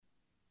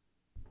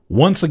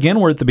Once again,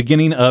 we're at the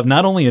beginning of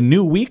not only a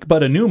new week,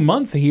 but a new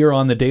month here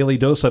on the Daily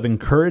Dose of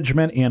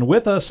Encouragement. And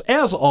with us,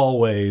 as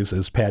always,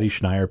 is Patty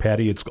Schneier.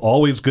 Patty, it's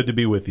always good to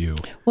be with you.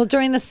 Well,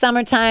 during the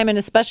summertime, and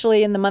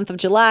especially in the month of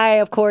July,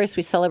 of course,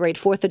 we celebrate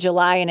 4th of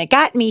July. And it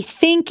got me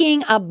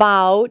thinking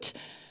about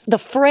the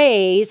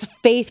phrase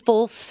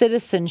faithful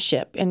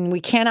citizenship. And we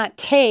cannot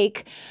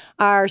take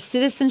our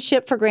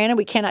citizenship for granted.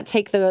 We cannot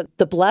take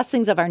the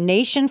blessings of our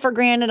nation for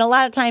granted. A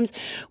lot of times,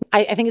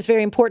 I think it's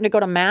very important to go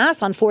to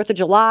Mass on 4th of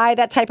July,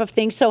 that type of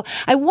thing. So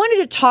I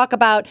wanted to talk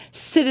about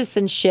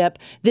citizenship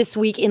this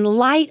week in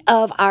light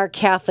of our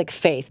Catholic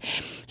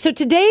faith. So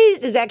today's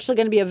is actually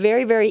going to be a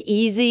very, very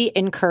easy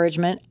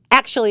encouragement.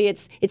 Actually,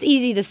 it's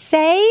easy to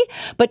say,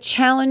 but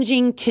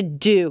challenging to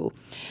do.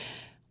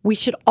 We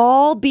should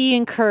all be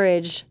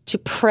encouraged to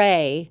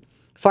pray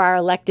for our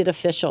elected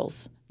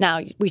officials. Now,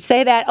 we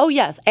say that, oh,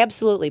 yes,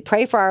 absolutely,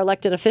 pray for our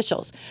elected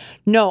officials.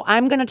 No,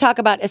 I'm going to talk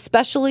about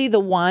especially the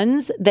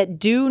ones that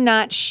do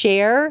not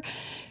share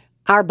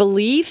our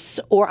beliefs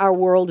or our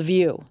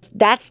worldview.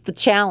 That's the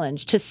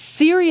challenge, to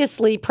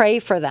seriously pray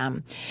for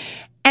them.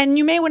 And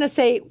you may want to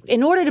say,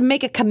 in order to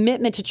make a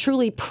commitment to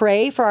truly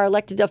pray for our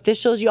elected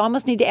officials, you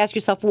almost need to ask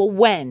yourself, well,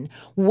 when?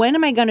 When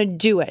am I going to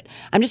do it?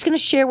 I'm just going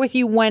to share with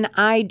you when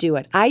I do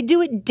it. I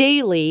do it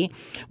daily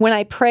when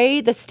I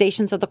pray the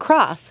Stations of the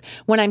Cross,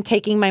 when I'm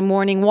taking my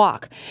morning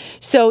walk.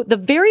 So the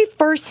very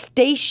first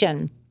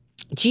station,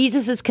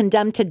 Jesus is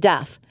condemned to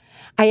death.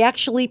 I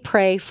actually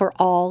pray for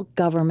all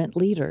government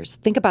leaders.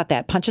 Think about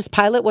that. Pontius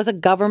Pilate was a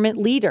government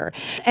leader.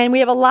 And we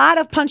have a lot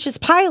of Pontius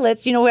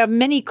Pilates. We have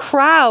many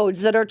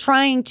crowds that are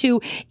trying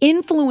to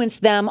influence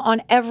them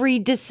on every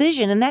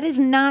decision. And that is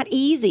not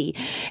easy.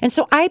 And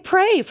so I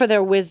pray for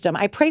their wisdom.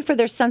 I pray for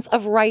their sense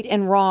of right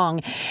and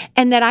wrong.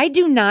 And that I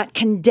do not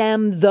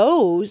condemn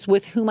those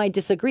with whom I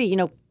disagree.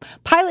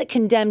 Pilate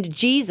condemned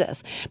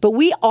Jesus. But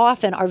we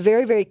often are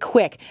very, very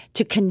quick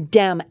to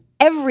condemn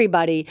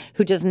everybody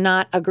who does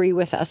not agree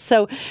with us.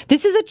 So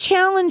this is a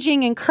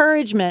challenging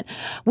encouragement.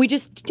 We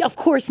just, of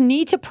course,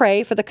 need to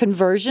pray for the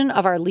conversion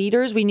of our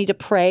leaders. We need to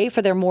pray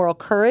for their moral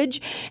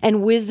courage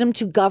and wisdom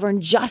to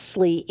govern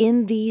justly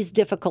in these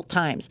difficult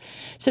times.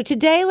 So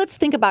today, let's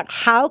think about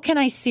how can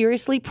I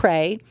seriously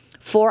pray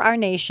for our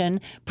nation,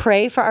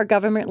 pray for our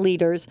government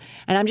leaders.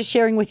 And I'm just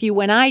sharing with you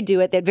when I do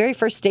it, that very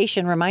first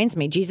station reminds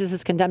me, Jesus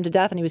is condemned to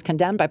death, and he was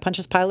condemned by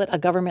Pontius Pilate, a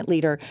government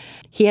leader.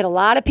 He had a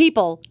lot of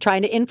people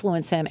trying to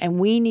influence him, and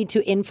we need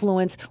to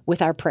influence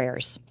with our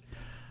prayers.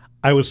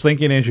 I was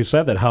thinking, as you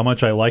said that, how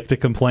much I like to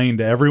complain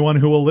to everyone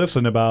who will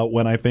listen about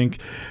when I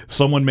think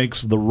someone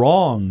makes the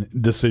wrong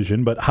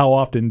decision, but how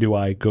often do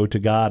I go to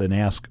God and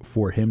ask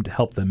for him to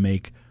help them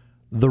make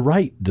the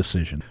right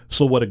decision?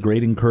 So what a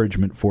great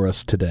encouragement for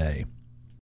us today.